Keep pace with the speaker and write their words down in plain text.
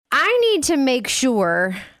need to make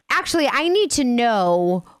sure. Actually, I need to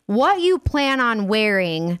know what you plan on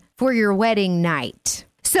wearing for your wedding night.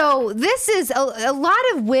 So this is a lot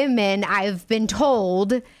of women, I've been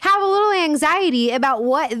told, have a little anxiety about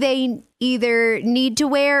what they either need to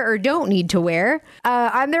wear or don't need to wear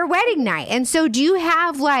on their wedding night. And so do you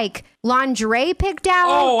have like lingerie picked out?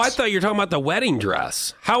 Oh, I thought you were talking about the wedding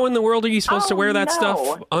dress. How in the world are you supposed to wear that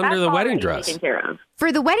stuff under the wedding dress?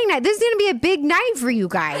 For the wedding night, this is going to be a big night for you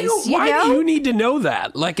guys. Why do you need to know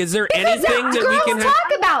that? Like, is there anything that we can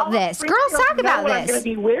talk about this? Girls talk about this. I'm going to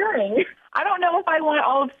be wearing. I don't know if I want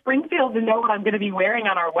all of Springfield to know what I'm going to be wearing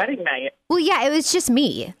on our wedding night. Well, yeah, it was just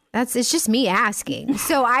me. It's just me asking.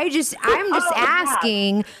 So I'm just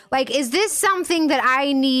asking, like, is this something that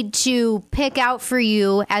I need to pick out for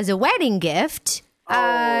you as a wedding gift?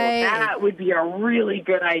 That would be a really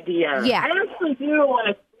good idea. Yeah. I actually do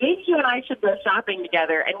want to. Maybe you and I should go shopping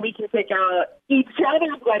together, and we can pick out each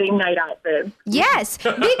other's wedding night outfits. Yes,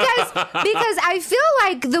 because I feel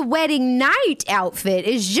like the wedding night outfit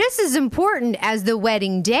is just as important as the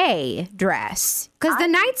wedding day dress. Because the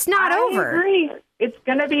night's not over. I agree. It's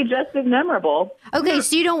going to be just as memorable. Okay,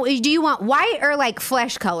 so do you want white or like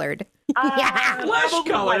flesh colored? Yeah, flesh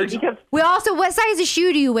colored. Well, also, what size of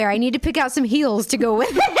shoe do you wear? I need to pick out some heels to go with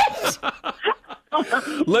it.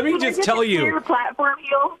 Let me just tell you. Clear platform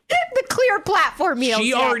heel? The clear platform heels.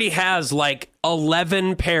 She already has like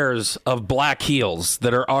 11 pairs of black heels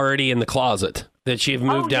that are already in the closet that she's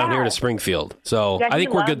moved down here to Springfield. So I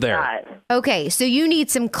think we're good there. That. Okay, so you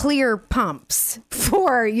need some clear pumps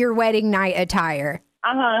for your wedding night attire.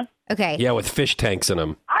 Uh-huh. Okay. Yeah, with fish tanks in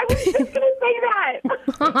them. I was just going to say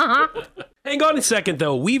that. Hang on a second,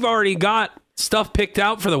 though. We've already got stuff picked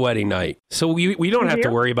out for the wedding night. So we don't have to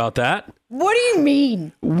worry about that. What do you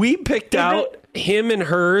mean? We picked out him and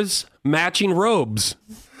hers matching robes.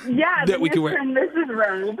 Yeah, that we can wear. And Mrs.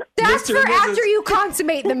 Rose. That's for after you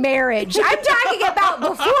consummate the marriage. I'm talking about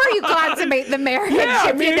before you consummate the marriage. Yeah,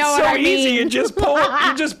 if you know it's so what I mean. easy. You just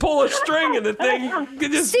pull a string and the thing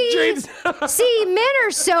just See, men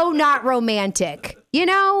are so not romantic. You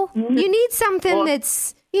know, you need something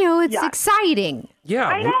that's, it's exciting. Yeah,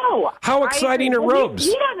 I know. How exciting are robes?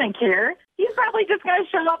 He doesn't care. He's probably just going to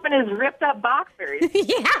show up in his ripped up boxers.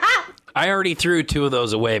 Yeah. I already threw 2 of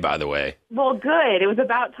those away, by the way. Well, good. It was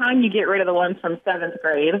about time you get rid of the ones from 7th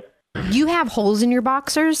grade. You have holes in your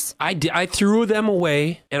boxers? I threw them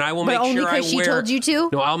away, and I will make sure I wear... But only because she told you to?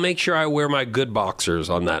 No, I'll make sure I wear my good boxers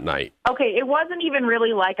on that night. Okay, it wasn't even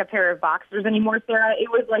really like a pair of boxers anymore, Sarah. It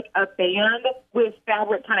was like a band with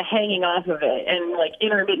fabric kind of hanging off of it and like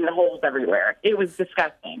intermittent holes everywhere. It was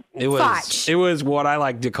disgusting. It was what I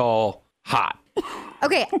like to call hot.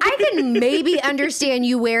 Okay, I can maybe understand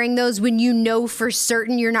you wearing those when you know for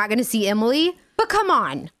certain you're not going to see Emily, but come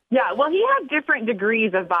on. Yeah, well, he has different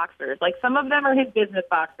degrees of boxers. Like, some of them are his business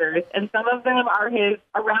boxers, and some of them are his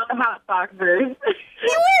around-the-house boxers.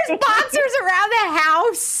 He wears boxers around the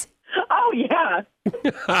house? Oh, yeah.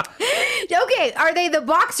 Okay, are they the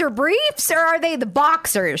boxer briefs, or are they the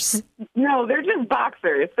boxers? No, they're just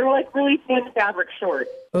boxers. They're like really thin fabric shorts.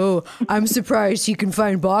 Oh, I'm surprised you can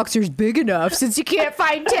find boxers big enough since you can't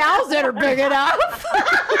find towels that are big enough.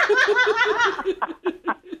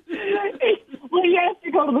 Well, you have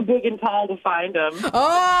to go to the big and tall to find them.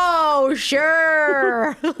 Oh,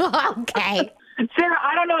 sure. Okay. Sarah,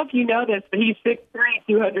 I don't know if you know this, but he's 6'3",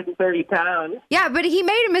 230 pounds. Yeah, but he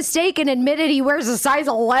made a mistake and admitted he wears a size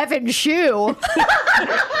 11 shoe. What a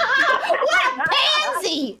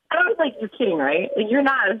pansy! I was like, you're kidding, right? Like, you're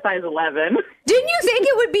not a size 11. Didn't you think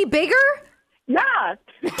it would be bigger? Yeah.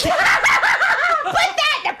 Put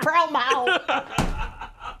that in the promo.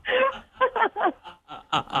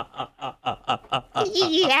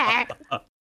 Yeah.